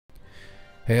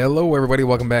Hello everybody,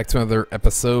 welcome back to another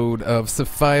episode of Civ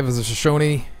 5 as a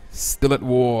Shoshone, still at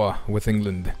war with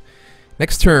England.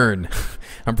 Next turn,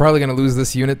 I'm probably going to lose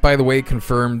this unit. By the way,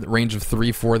 confirmed range of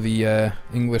 3 for the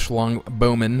English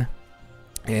longbowmen.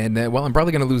 And, well, I'm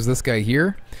probably going to lose this guy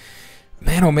here.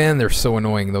 Man, oh man, they're so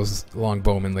annoying, those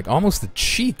longbowmen. Like, almost a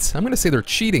cheat. I'm going to say they're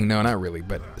cheating. No, not really,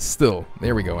 but still.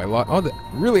 There we go. I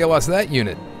lost that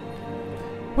unit.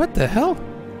 What the hell?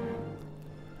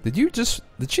 Did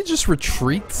she just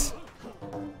retreat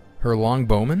her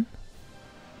longbowman?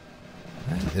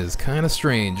 That is kind of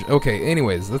strange. Okay,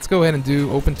 anyways, let's go ahead and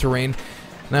do open terrain.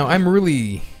 Now, I'm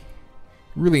really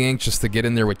anxious to get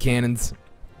in there with cannons.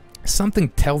 Something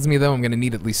tells me, though, I'm going to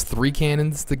need at least 3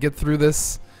 cannons to get through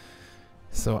this.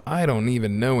 So, I don't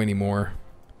even know anymore.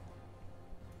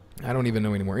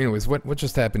 Anyways, what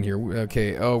just happened here?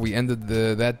 Okay, oh, we ended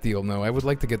that deal. No, I would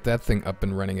like to get that thing up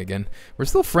and running again. We're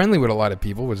still friendly with a lot of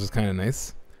people, which is kind of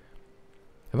nice.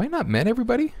 Have I not met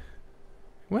everybody?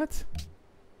 What?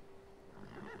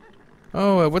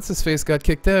 Oh, what's his face got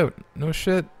kicked out? No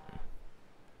shit.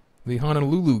 The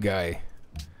Honolulu guy.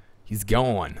 He's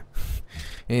gone.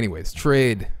 Anyways,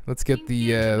 trade. Let's get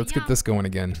this going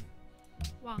again.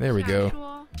 There we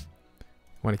go.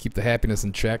 Want to keep the happiness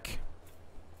in check.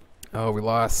 Oh, we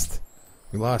lost.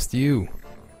 We lost you.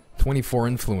 24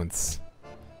 influence.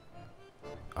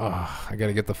 Oh, I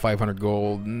gotta get the 500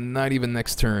 gold. Not even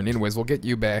next turn. Anyways, we'll get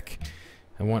you back.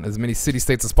 I want as many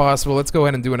city-states as possible. Let's go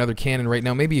ahead and do another cannon right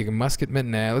now. Maybe a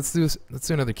musketman. Nah, let's do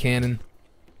another cannon.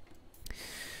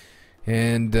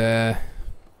 And I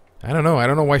don't know. I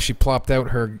don't know why she plopped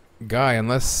out her guy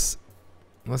unless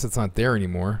it's not there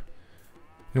anymore.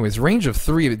 Anyways, range of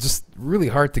 3, it's just really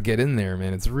hard to get in there,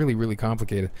 man. It's really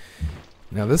complicated.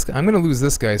 Now this guy, I'm going to lose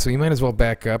this guy, so you might as well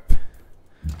back up.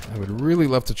 I would really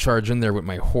love to charge in there with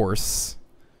my horse.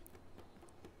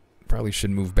 Probably should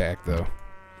move back, though.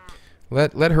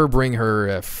 Let her bring her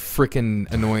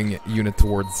frickin' annoying unit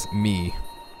towards me.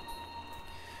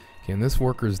 Okay, and this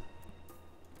worker's...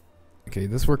 Okay,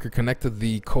 this worker connected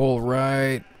the coal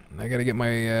right. I gotta get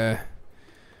my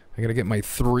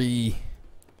 3...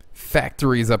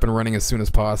 factories up and running as soon as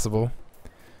possible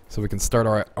so we can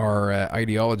start our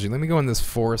ideology. Let me go in this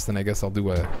forest and I guess I'll do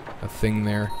a thing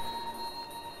there.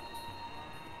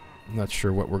 I'm not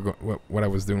sure what I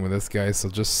was doing with this guy, so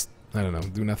just, I don't know,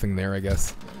 do nothing there, I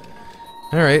guess.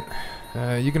 Alright,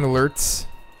 you can alert.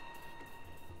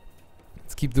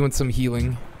 Let's keep doing some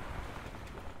healing.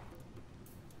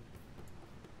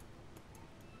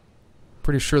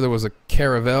 Pretty sure there was a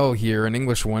caravel here, an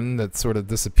English one, that sort of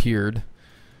disappeared.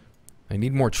 I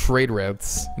need more trade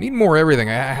routes. I need more everything.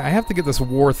 I have to get this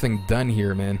war thing done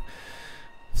here, man.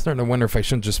 I'm starting to wonder if I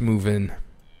shouldn't just move in. You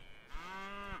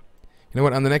know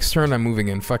what? On the next turn, I'm moving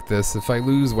in. Fuck this. If I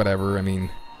lose, whatever. I mean...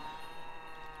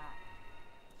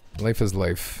 life is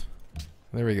life.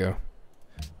 There we go.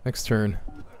 Next turn.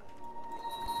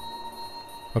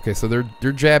 Okay, so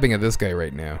they're jabbing at this guy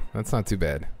right now. That's not too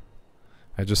bad.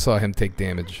 I just saw him take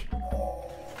damage.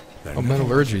 Oh,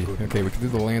 metallurgy. Okay, we can do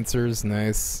the lancers.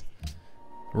 Nice.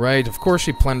 Right, of course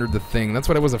she plundered the thing. That's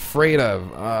what I was afraid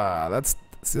of. Ah, that's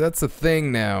the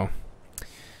thing now.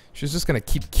 She's just gonna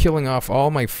keep killing off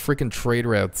all my freaking trade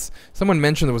routes. Someone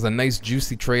mentioned there was a nice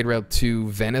juicy trade route to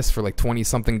Venice for like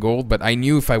 20-something gold, but I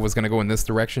knew if I was gonna go in this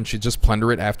direction, she'd just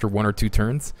plunder it after 1 or 2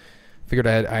 turns. Figured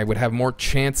I would have more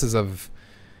chances of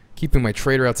keeping my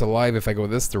trade routes alive if I go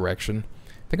this direction.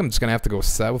 I think I'm just gonna have to go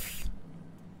south.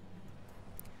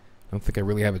 I don't think I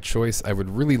really have a choice. I would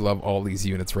really love all these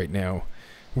units right now.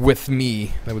 With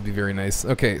me, that would be very nice.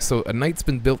 Okay, so a knight's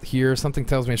been built here. Something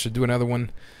tells me I should do another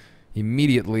one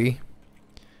immediately,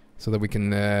 so that we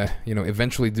can, you know,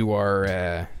 eventually do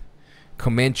our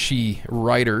Comanche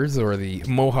riders, or the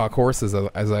Mohawk horses,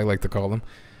 as I like to call them.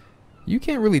 You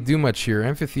can't really do much here.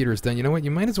 Amphitheater's done. You know what?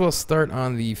 You might as well start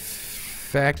on the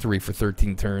factory for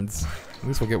 13 turns. At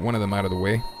least we'll get one of them out of the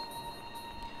way.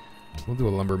 We'll do a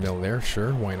lumber mill there.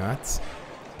 Sure, why not?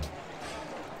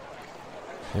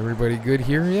 Everybody good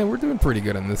here? Yeah, we're doing pretty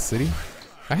good on this city.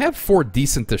 I have 4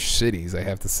 decent-ish cities, I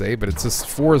have to say, but it's just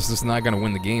 4 is just not going to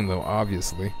win the game, though,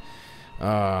 obviously.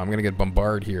 I'm going to get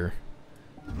bombarded here.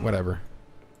 Whatever.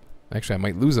 Actually, I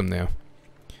might lose them now.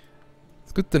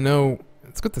 It's good to know.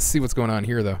 It's good to see what's going on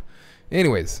here, though.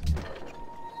 Anyways.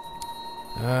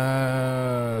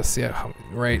 Yeah,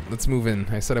 right, let's move in.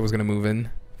 I said I was going to move in.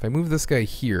 If I move this guy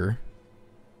here...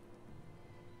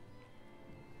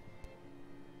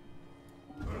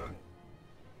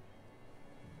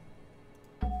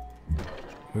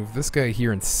 move this guy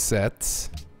here and set.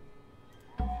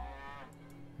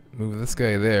 Move this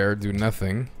guy there, do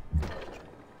nothing.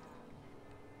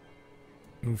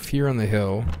 Move here on the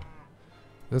hill.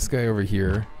 this guy over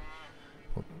here.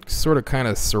 We'll sort of kind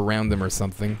of surround them or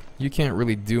something. You can't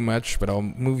really do much, but I'll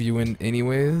move you in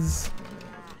anyways.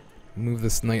 Move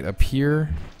this knight up here.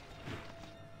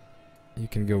 You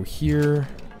can go here.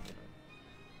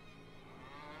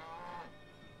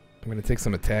 I'm gonna take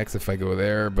some attacks if I go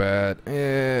there, but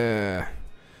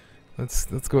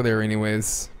let's go there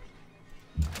anyways.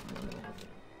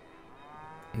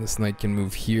 And this knight can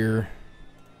move here,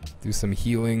 do some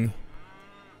healing.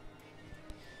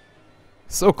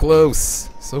 So close,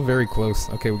 so very close.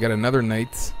 Okay, we got another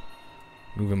knight.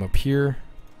 Move him up here.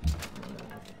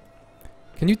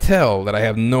 Can you tell that I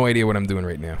have no idea what I'm doing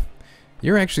right now?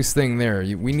 You're actually staying there.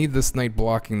 We need this knight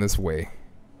blocking this way.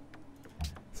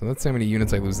 So let's see how many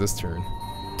units I lose this turn.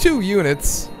 2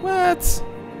 units? What?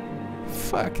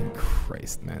 Fucking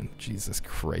Christ, man. Jesus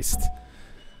Christ.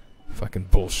 Fucking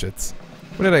bullshit.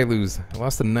 What did I lose? I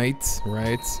lost a knight,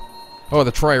 right? Oh,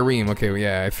 the trireme. Okay, well,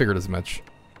 yeah, I figured as much.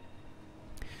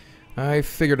 I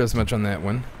figured as much on that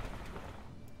one.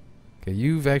 Okay,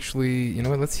 you've actually... You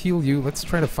know what? Let's heal you. Let's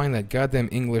try to find that goddamn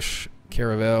English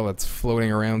caravel that's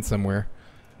floating around somewhere.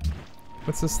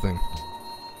 What's this thing?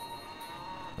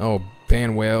 Oh,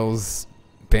 ban whales.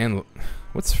 Ban...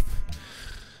 What's...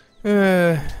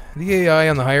 the AI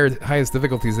on the highest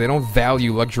difficulties, they don't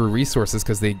value luxury resources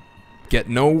because they get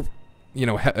no, you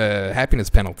know, happiness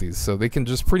penalties. So they can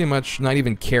just pretty much not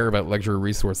even care about luxury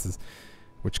resources,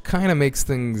 which kind of makes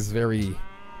things very,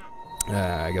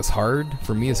 I guess, hard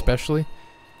for me especially.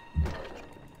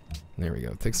 There we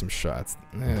go. Take some shots.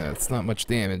 It's not much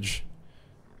damage.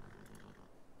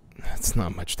 That's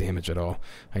not much damage at all.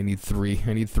 I need 3.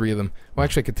 I need 3 of them. Well,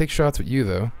 actually, I could take shots with you,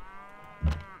 though.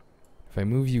 If I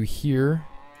move you here,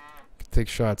 I could take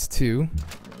shots, too.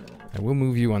 I will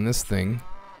move you on this thing.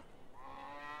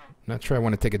 Not sure I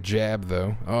want to take a jab,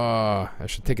 though. Oh, I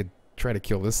should try to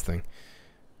kill this thing.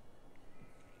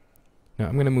 No,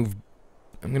 I'm gonna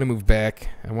move back.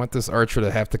 I want this archer to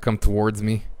have to come towards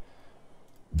me.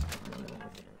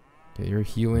 Okay, you're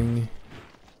healing.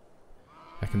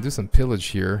 I can do some pillage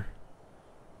here.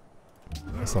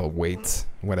 I guess I'll wait.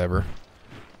 Whatever.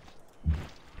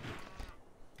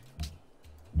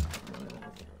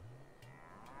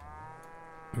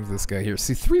 Move this guy here.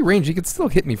 See, 3 range, he could still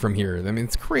hit me from here. I mean,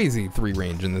 it's crazy 3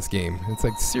 range in this game. It's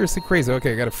like seriously crazy.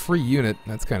 Okay, I got a free unit.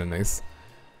 That's kind of nice.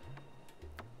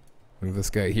 Move this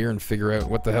guy here and figure out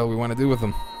what the hell we want to do with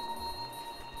him.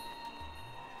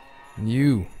 And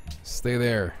you, stay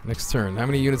there. Next turn. How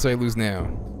many units do I lose now?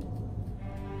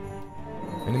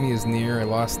 Enemy is near. I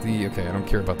lost the... Okay, I don't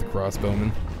care about the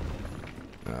crossbowman.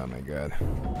 Oh my god.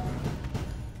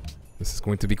 This is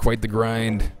going to be quite the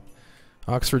grind.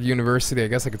 Oxford University, I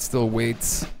guess I could still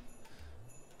wait.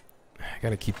 I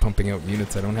gotta keep pumping out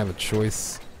units. I don't have a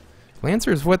choice.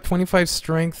 Lancer is what? 25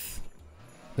 strength?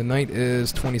 The knight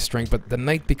is 20 strength, but the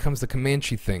knight becomes the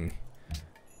Comanche thing.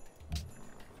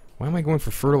 Why am I going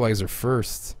for fertilizer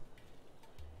first?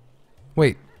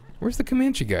 Wait, where's the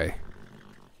Comanche guy?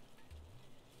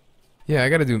 Yeah, I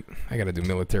gotta do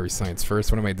military science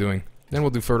first. What am I doing? Then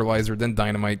we'll do fertilizer, then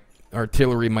dynamite.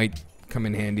 Artillery might come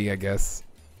in handy, I guess.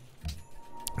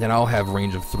 Then I'll have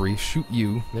range of 3. Shoot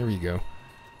you. There you go.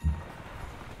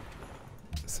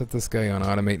 Set this guy on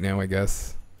automate now, I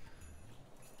guess.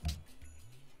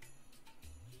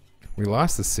 We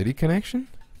lost the city connection?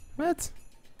 What?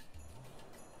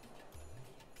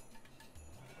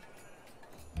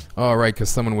 Oh, right, because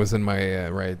someone was in my...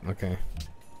 right, okay.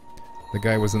 The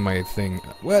guy was in my thing.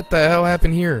 What the hell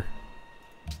happened here?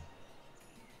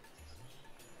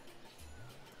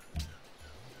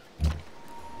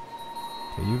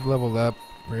 Okay, you've leveled up.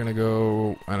 We're gonna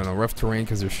go, I don't know, rough terrain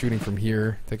because they're shooting from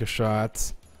here. Take a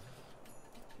shot.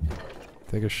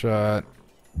 Take a shot.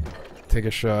 Take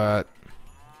a shot.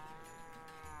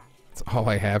 That's all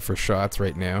I have for shots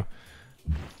right now.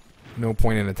 No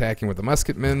point in attacking with the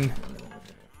musketmen.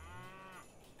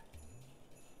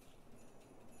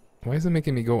 Why is it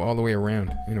making me go all the way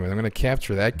around? Anyway, I'm gonna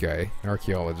capture that guy,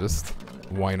 archaeologist.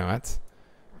 Why not?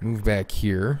 Move back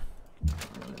here.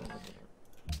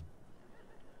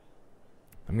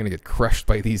 I'm gonna get crushed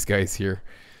by these guys here.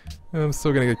 I'm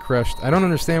still gonna get crushed. I don't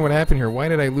understand what happened here. Why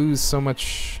did I lose so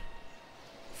much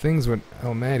things with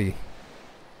Almaty?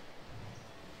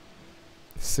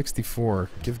 64.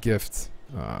 Give gifts.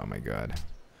 Oh my god.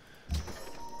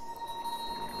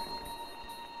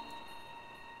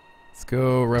 Let's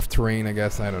go rough terrain, I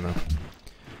guess. I don't know.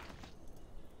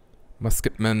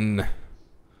 Musketman.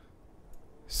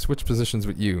 Switch positions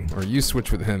with you. Or you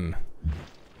switch with him.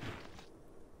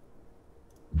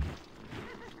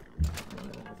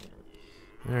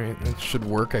 Alright, that should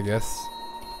work, I guess.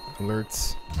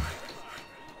 Alerts.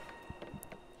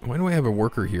 Why do I have a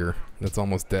worker here that's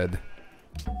almost dead?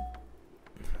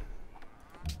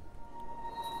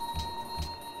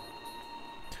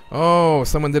 Oh,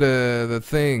 someone did the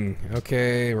thing.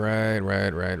 Okay, right.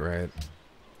 Right.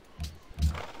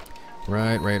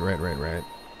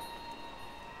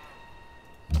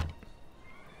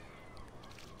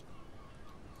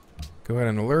 Go ahead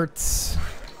and alert.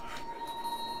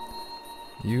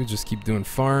 You just keep doing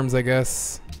farms, I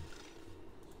guess.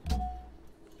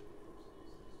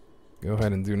 Go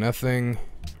ahead and do nothing.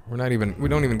 We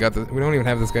don't even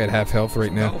have this guy at half health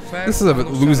right now. This is a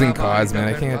losing cause,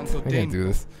 man. I can't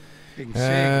do this.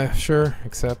 Sure,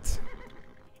 accept.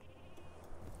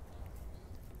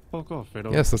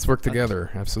 Yes, let's work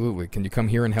together. Absolutely. Can you come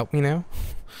here and help me now?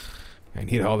 I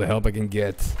need all the help I can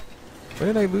get. What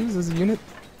did I lose as a unit?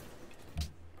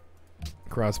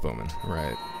 Crossbowman,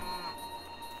 right.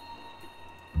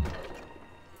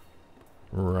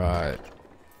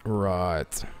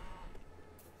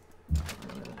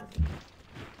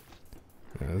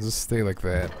 Yeah, let's just stay like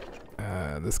that.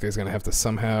 This guy's gonna have to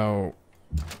somehow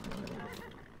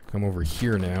come over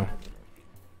here now.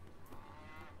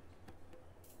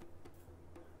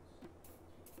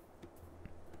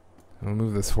 I'll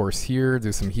move this horse here,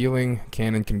 do some healing.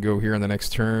 Cannon can go here on the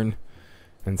next turn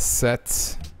and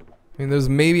set. I mean, there's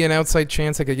maybe an outside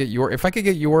chance I could get York. If I could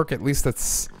get York, at least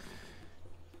that's...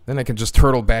 Then I can just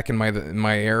turtle back in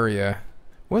my area.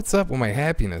 What's up with my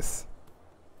happiness?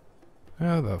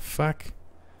 How the fuck?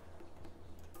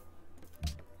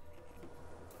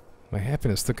 My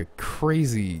happiness took a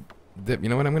crazy dip. You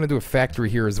know what? I'm going to do a factory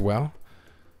here as well.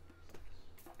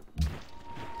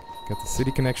 Got the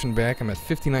city connection back. I'm at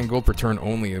 59 gold per turn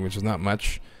only, which is not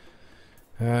much.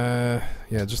 Yeah,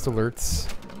 just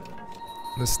alerts.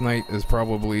 This knight is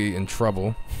probably in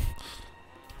trouble.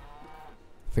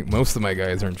 I think most of my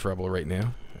guys are in trouble right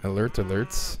now.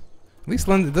 Alerts. At least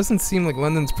London, it doesn't seem like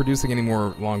London's producing any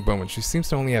more longbowmen. She seems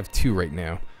to only have 2 right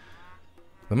now.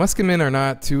 The musketmen are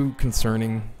not too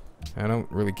concerning. I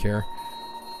don't really care.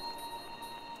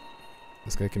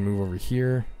 This guy can move over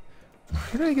here.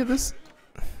 Where did I get this?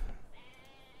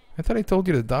 I thought I told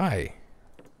you to die.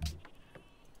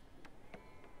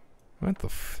 What the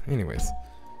f... Anyways.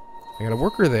 I got a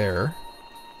worker there.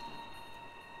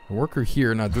 A worker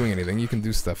here not doing anything. You can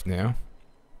do stuff now.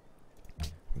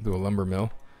 Do a lumber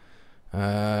mill.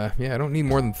 Yeah, I don't need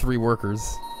more than 3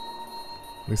 workers.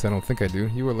 At least I don't think I do.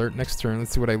 You alert next turn.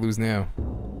 Let's see what I lose now.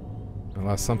 I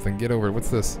lost something. Get over it. What's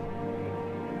this?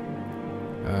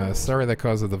 Sorry that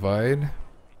caused a divide.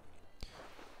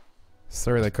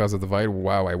 Sorry that caused a divide.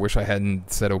 Wow, I wish I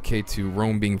hadn't said okay to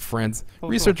Rome being friends.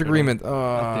 Research agreement.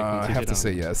 I have to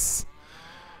say yes.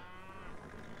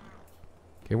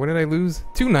 Okay, what did I lose?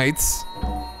 2 knights.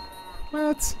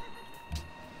 What?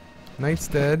 Knight's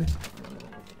dead.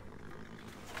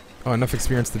 Oh, enough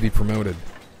experience to be promoted.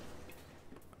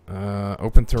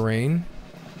 Open terrain.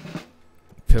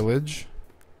 Pillage.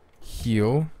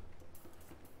 Heal.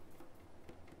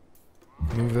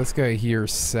 Move this guy here.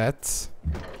 Set.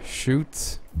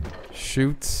 Shoot.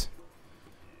 Shoot.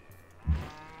 I'm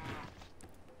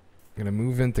gonna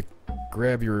move in to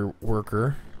grab your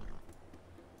worker.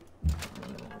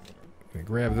 Gonna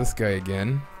grab this guy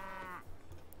again.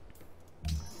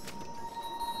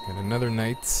 Got another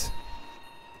knight.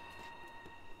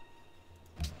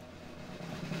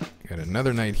 Got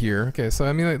another knight here. Okay, so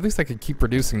I mean, at least I could keep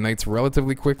producing knights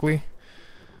relatively quickly.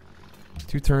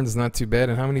 2 turns is not too bad.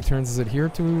 And how many turns is it here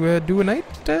to do a knight,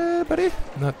 buddy?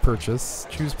 Not purchase.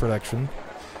 Choose production.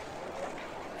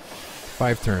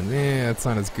 5 turns. Yeah, that's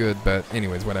not as good, but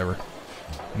anyways, whatever.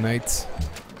 Knight.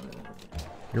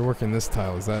 You're working this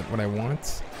tile. Is that what I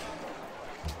want?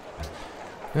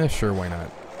 Yeah, sure, why not?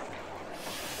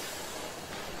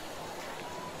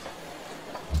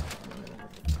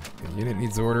 Unit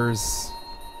needs orders.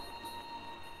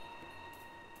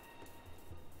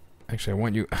 Actually, I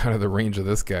want you out of the range of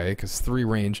this guy, because 3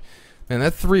 range. Man,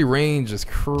 that 3 range is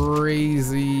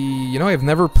crazy. You know, I've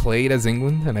never played as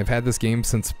England, and I've had this game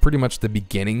since pretty much the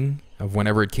beginning of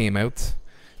whenever it came out.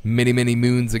 Many, many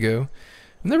moons ago.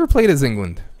 I've never played as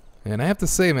England. And I have to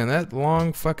say, man, that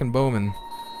long fucking bowman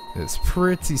is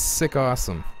pretty sick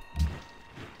awesome.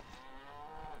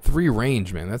 3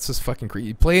 range, man. That's just fucking crazy.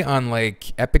 You play on,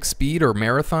 like, epic speed or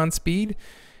marathon speed,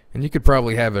 and you could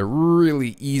probably have a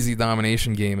really easy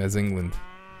domination game as England.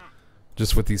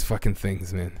 Just with these fucking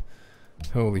things, man.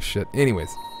 Holy shit.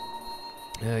 Anyways.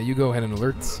 You go ahead and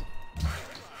alert.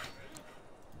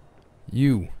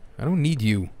 You. I don't need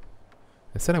you.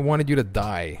 I said I wanted you to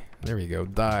die. There you go.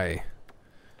 Die.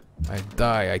 I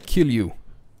die. I kill you.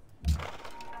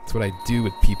 That's what I do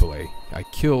with people. I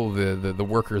kill the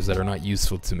workers that are not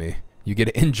useful to me. You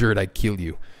get injured, I kill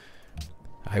you.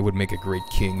 I would make a great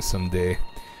king someday.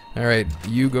 Alright,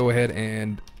 you go ahead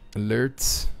and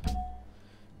alert.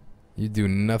 You do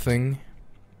nothing.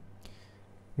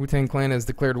 Wu-Tang Clan has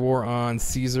declared war on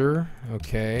Caesar.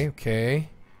 Okay, okay.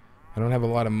 I don't have a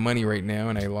lot of money right now,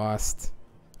 and I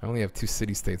only have 2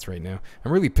 city-states right now.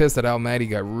 I'm really pissed that Almaty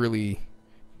got really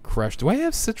crushed. Do I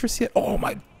have citrus yet? Oh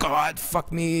my god,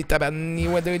 fuck me.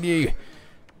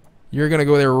 You're gonna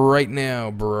go there right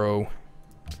now, bro.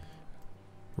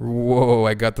 Whoa,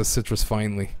 I got the citrus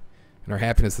finally. And our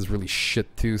happiness is really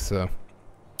shit too, so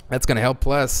that's gonna help.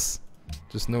 Plus,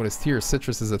 just noticed here,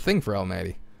 citrus is a thing for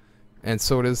Almaty. And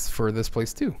so it is for this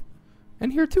place too.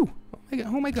 And here too.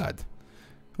 Oh my god.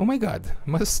 Oh my god.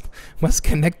 Must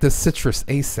connect the citrus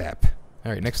ASAP.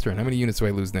 Alright, next turn. How many units do I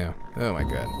lose now? Oh my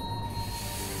god.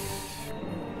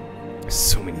 There's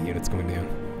so many units going down.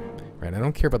 Right, I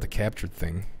don't care about the captured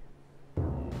thing.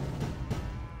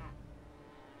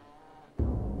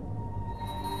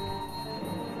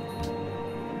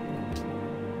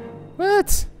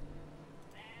 What?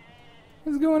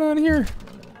 What's going on here?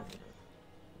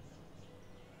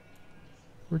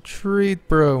 Retreat,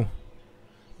 bro. You're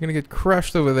gonna get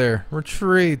crushed over there.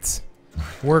 Retreat.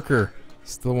 Worker.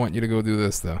 Still want you to go do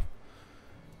this, though.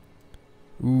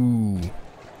 Ooh.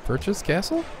 Purchase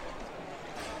castle?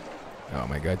 Oh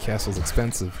my god, castle's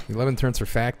expensive. 11 turns for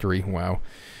factory. Wow.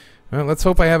 Well, let's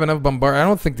hope I have enough bombard. I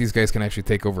don't think these guys can actually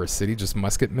take over a city. Just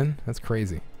musketmen? That's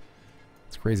crazy.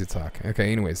 It's crazy talk.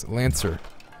 Okay, anyways. Lancer.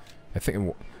 I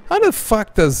think... How the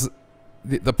fuck does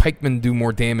the pikeman do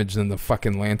more damage than the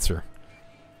fucking Lancer?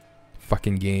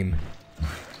 Fucking game.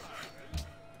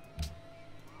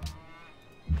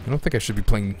 I don't think I should be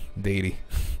playing Deity.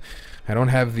 I don't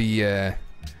have the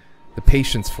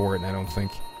patience for it, I don't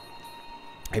think.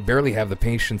 I barely have the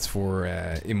patience for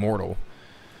Immortal.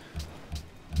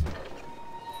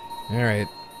 Alright,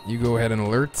 you go ahead and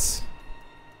alert.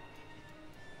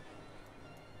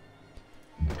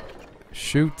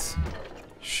 Shoot.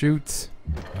 Shoot.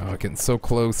 Oh, getting so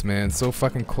close, man. So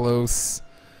fucking close.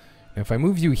 Now, if I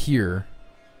move you here...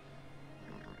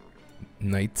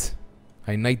 Knight.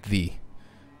 I knight thee.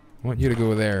 I want you to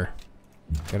go there.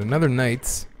 Got another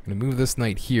knight. I'm gonna move this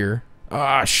knight here.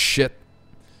 Ah, shit.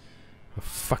 The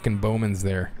fucking bowman's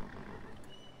there.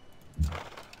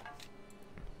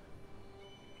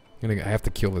 I have to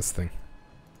kill this thing.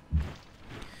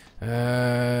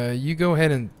 You go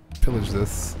ahead and pillage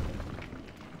this.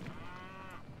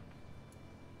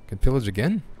 Can pillage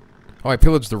again? Oh, I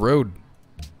pillaged the road.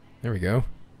 There we go.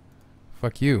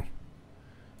 Fuck you.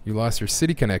 You lost your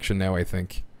city connection now, I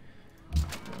think.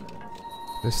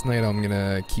 This knight I'm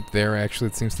gonna keep there, actually.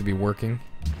 It seems to be working.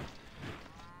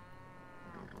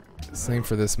 Same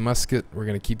for this musket. We're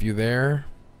gonna keep you there.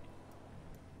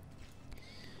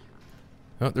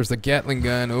 Oh, there's a Gatling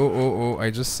gun. Oh, I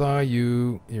just saw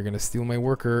you. You're gonna steal my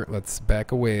worker. Let's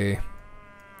back away.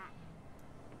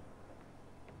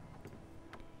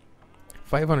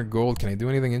 500 gold. Can I do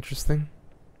anything interesting?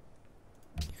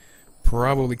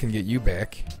 Probably can get you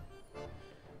back.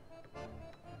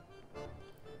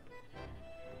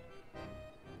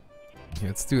 Yeah,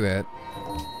 let's do that.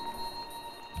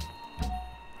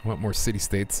 I want more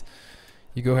city-states.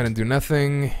 You go ahead and do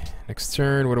nothing. Next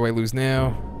turn, what do I lose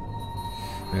now?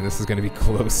 Man, this is gonna be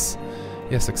close.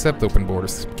 Yes, accept open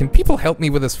borders. Can people help me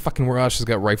with this fucking war? Oh, she's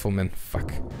got riflemen.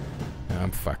 Fuck. No,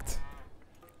 I'm fucked.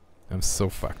 I'm so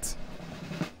fucked.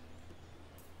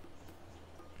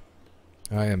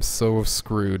 I am so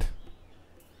screwed.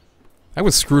 I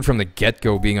was screwed from the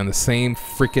get-go being on the same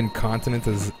freaking continent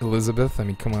as Elizabeth. I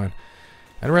mean, come on.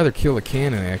 I'd rather kill a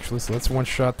cannon, actually, so let's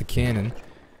one-shot the cannon.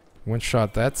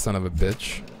 One-shot that son of a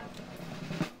bitch.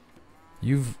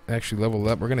 You've actually leveled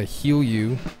up. We're gonna heal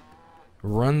you.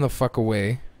 Run the fuck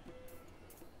away.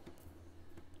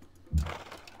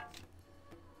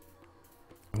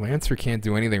 Lancer can't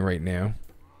do anything right now.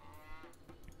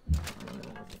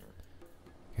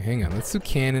 Okay, hang on, let's do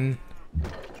cannon.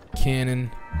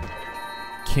 Cannon.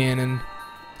 Cannon.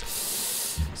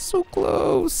 So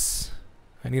close.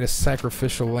 I need a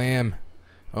sacrificial lamb.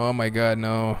 Oh my god,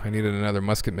 no. I needed another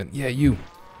musketman. Yeah, you.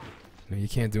 No, you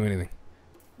can't do anything.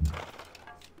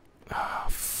 Oh,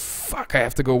 fuck. I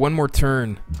have to go one more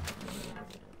turn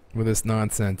with this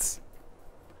nonsense.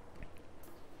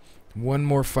 One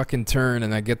more fucking turn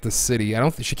and I get the city. I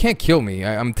don't think she can't kill me.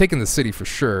 I'm taking the city for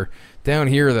sure. Down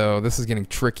here though, this is getting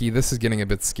tricky. This is getting a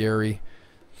bit scary.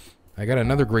 I got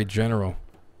another great general.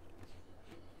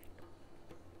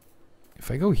 If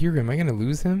I go here, am I gonna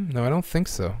lose him? No, I don't think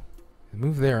so.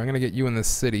 Move there. I'm gonna get you in this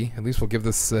city. At least we'll give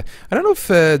this... I don't know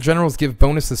if generals give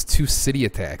bonuses to city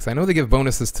attacks. I know they give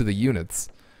bonuses to the units.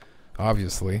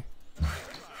 Obviously.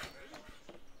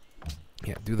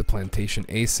 Yeah, do the plantation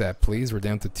ASAP, please. We're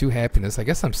down to 2 happiness. I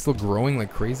guess I'm still growing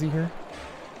like crazy here.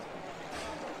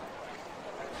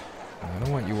 I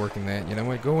don't want you working that. You know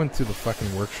what? Go into the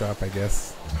fucking workshop, I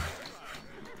guess.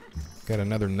 Got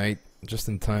another night just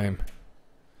in time.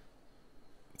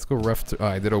 Let's go rough. Oh,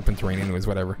 I did open terrain anyways.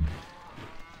 Whatever.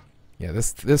 Yeah,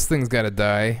 this thing's got to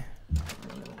die.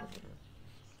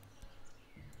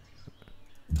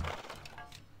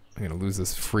 I'm gonna lose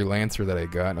this freelancer that I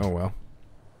got. Oh well.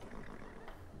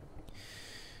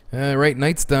 Right,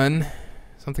 night's done.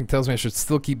 Something tells me I should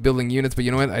still keep building units, but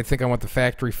you know what? I think I want the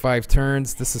factory 5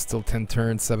 turns. This is still 10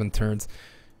 turns, 7 turns.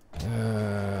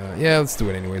 Yeah, let's do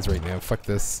it anyways right now. Fuck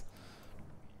this.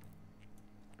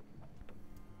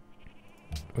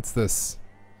 What's this?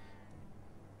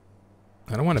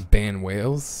 I don't want to ban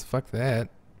whales. Fuck that.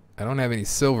 I don't have any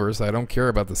silver, so I don't care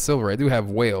about the silver. I do have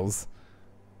whales.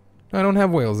 No, I don't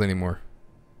have whales anymore.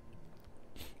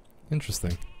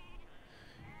 Interesting.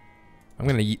 I'm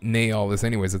gonna nay all this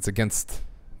anyways. It's against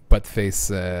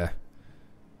buttface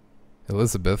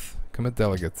Elizabeth. Come at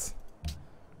delegates.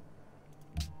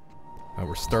 Oh,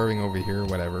 we're starving over here.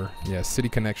 Whatever. Yeah, city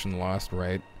connection lost.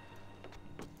 Right.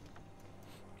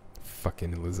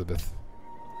 Fucking Elizabeth.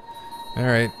 All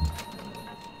right.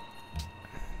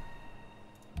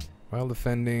 While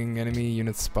defending, enemy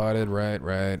units spotted. Right.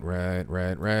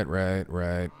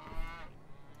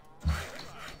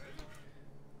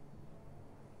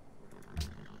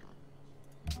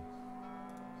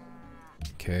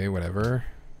 Okay, whatever.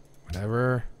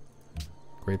 Whatever.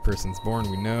 Great person's born,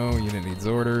 we know. Unit needs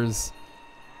orders.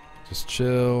 Just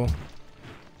chill.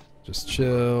 Just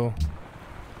chill.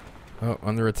 Oh,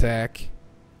 under attack.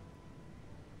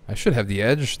 I should have the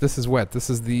edge. This is wet. This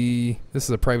is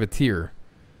a privateer.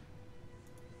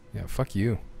 Yeah, fuck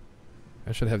you.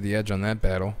 I should have the edge on that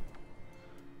battle.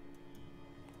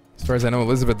 As far as I know,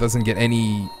 Elizabeth doesn't get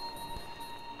any...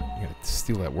 I gotta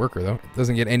steal that worker, though.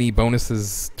 Doesn't get any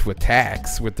bonuses to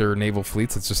attacks with their naval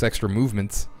fleets. It's just extra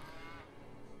movements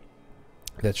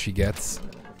that she gets.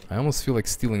 I almost feel like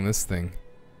stealing this thing.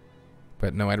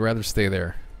 But no, I'd rather stay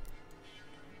there.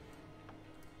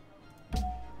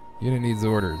 Unit needs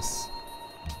orders.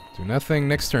 Do nothing.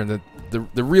 Next turn.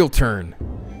 The real turn.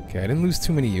 Okay, I didn't lose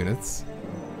too many units.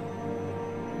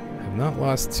 I have not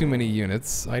lost too many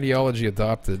units. Ideology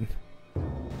adopted.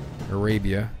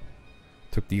 Arabia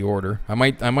took the order. I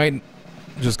might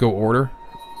just go order.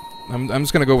 I'm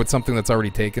just gonna go with something that's already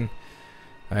taken.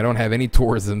 I don't have any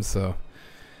tourism, so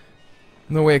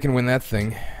no way I can win that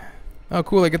thing. Oh,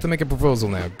 cool! I get to make a proposal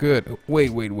now. Good.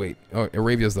 Wait. Oh,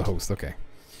 Arabia's the host. Okay.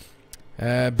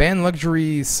 Ban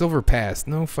luxury silver pass.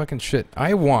 No fucking shit.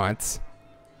 I want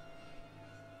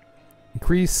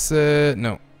increase.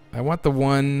 No, I want the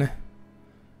one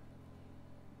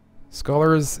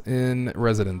scholars in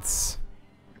residence.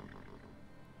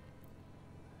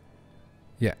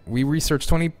 Yeah, we research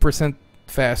 20%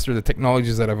 faster the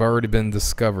technologies that have already been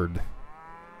discovered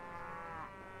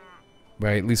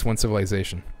by at least one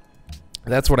civilization.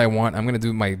 That's what I want. I'm going to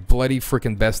do my bloody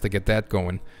freaking best to get that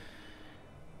going.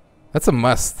 That's a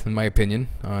must, in my opinion,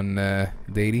 on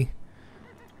Deity.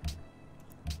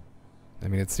 I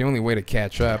mean, it's the only way to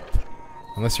catch up.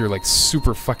 Unless you're, like,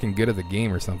 super fucking good at the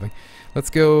game or something.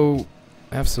 Let's go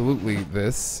absolutely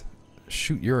this.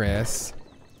 Shoot your ass.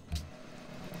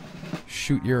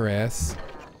 Shoot your ass.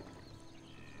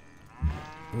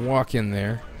 Walk in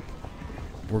there.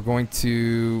 We're going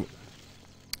to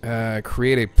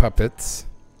create a puppet.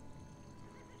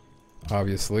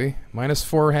 Obviously.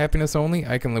 -4 happiness only.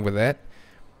 I can live with that.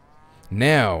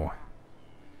 Now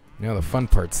the fun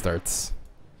part starts.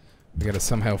 We gotta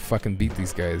somehow fucking beat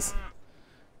these guys.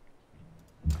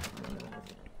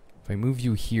 If I move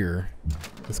you here,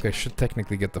 this guy should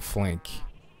technically get the flank.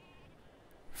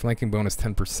 Flanking bonus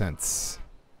 10%.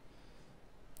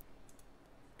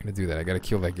 I'm gonna do that. I gotta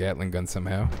kill that Gatling gun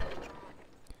somehow.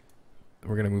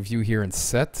 We're gonna move you here and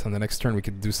set. On the next turn we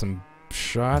could do some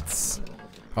shots.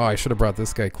 Oh, I should have brought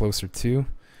this guy closer too.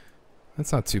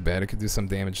 That's not too bad. I could do some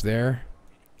damage there.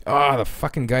 Ah, the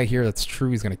fucking guy here. That's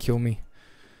true. He's gonna kill me.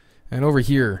 And over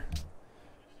here.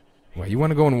 Well, you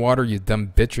want to go in water, you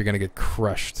dumb bitch? You're gonna get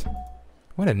crushed.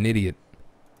 What an idiot.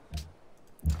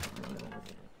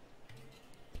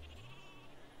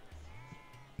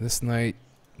 This night,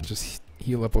 just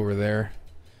heal up over there.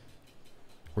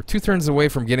 We're 2 turns away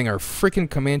from getting our freaking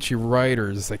Comanche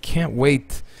riders. I can't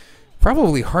wait.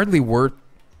 Probably hardly worth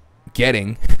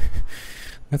getting.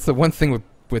 That's the one thing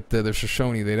with the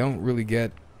Shoshone. They don't really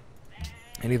get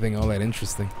anything all that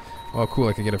interesting. Oh, cool.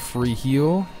 I can get a free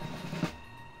heal.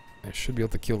 I should be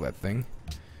able to kill that thing.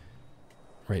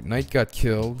 Right, Knight got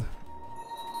killed.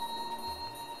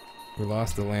 We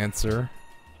lost the Lancer.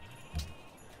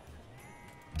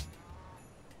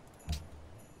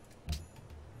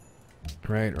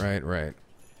 Right.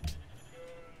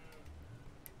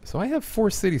 So I have 4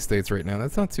 city-states right now.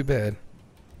 That's not too bad.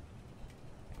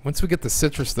 Once we get the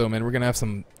citrus, though, man, we're going to have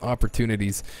some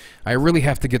opportunities. I really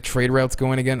have to get trade routes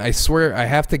going again. I swear I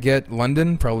have to get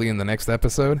London probably in the next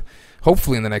episode.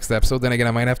 Hopefully in the next episode. Then again,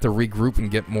 I might have to regroup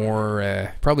and get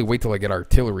more... probably wait till I get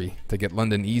artillery to get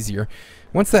London easier.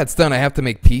 Once that's done, I have to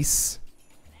make peace.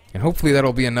 And hopefully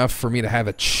that'll be enough for me to have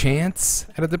a chance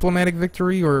at a diplomatic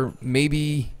victory. Or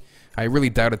maybe... I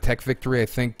really doubt a tech victory. I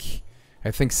think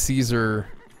Caesar...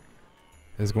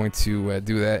 is going to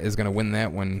do that, is going to win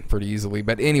that one pretty easily.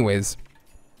 But anyways,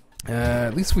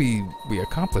 at least we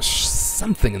accomplished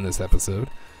something in this episode.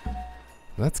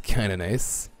 That's kind of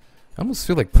nice. I almost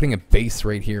feel like putting a base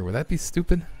right here. Would that be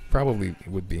stupid? Probably it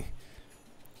would be.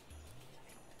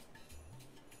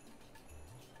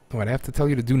 Oh, I'd have to tell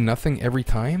you to do nothing every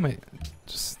time? That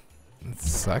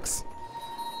sucks.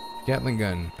 Gatling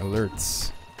gun,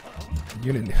 alerts.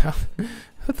 Unit...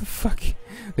 What the fuck?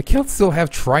 The Celts still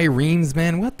have triremes,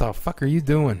 man? What the fuck are you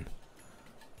doing?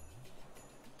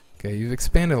 Okay, you've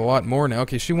expanded a lot more now.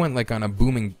 Okay, she went like on a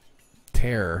booming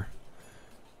tear.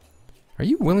 Are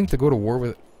you willing to go to war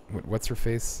with... what's her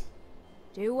face?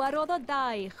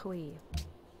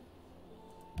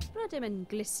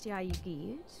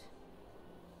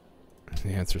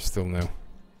 The answer's still no.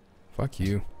 Fuck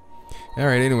you.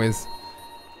 Alright, anyways.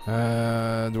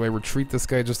 Do I retreat this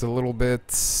guy just a little bit?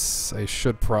 I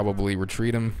should probably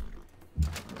retreat him.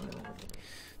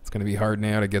 It's gonna be hard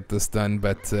now to get this done,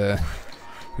 but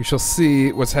we shall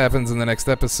see what happens in the next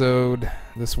episode.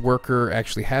 This worker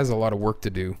actually has a lot of work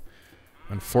to do.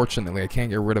 Unfortunately, I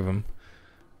can't get rid of him.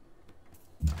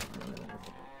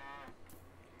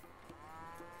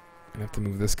 I have to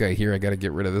move this guy here. I gotta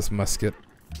get rid of this musket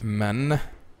man.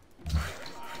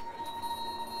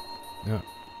 No.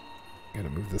 Gotta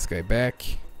move this guy back.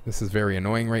 This is very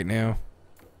annoying right now.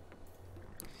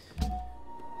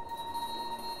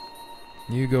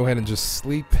 You go ahead and just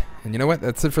sleep. And you know what?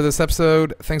 That's it for this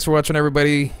episode. Thanks for watching,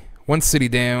 everybody. 1 city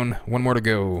down, 1 more to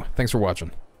go. Thanks for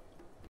watching.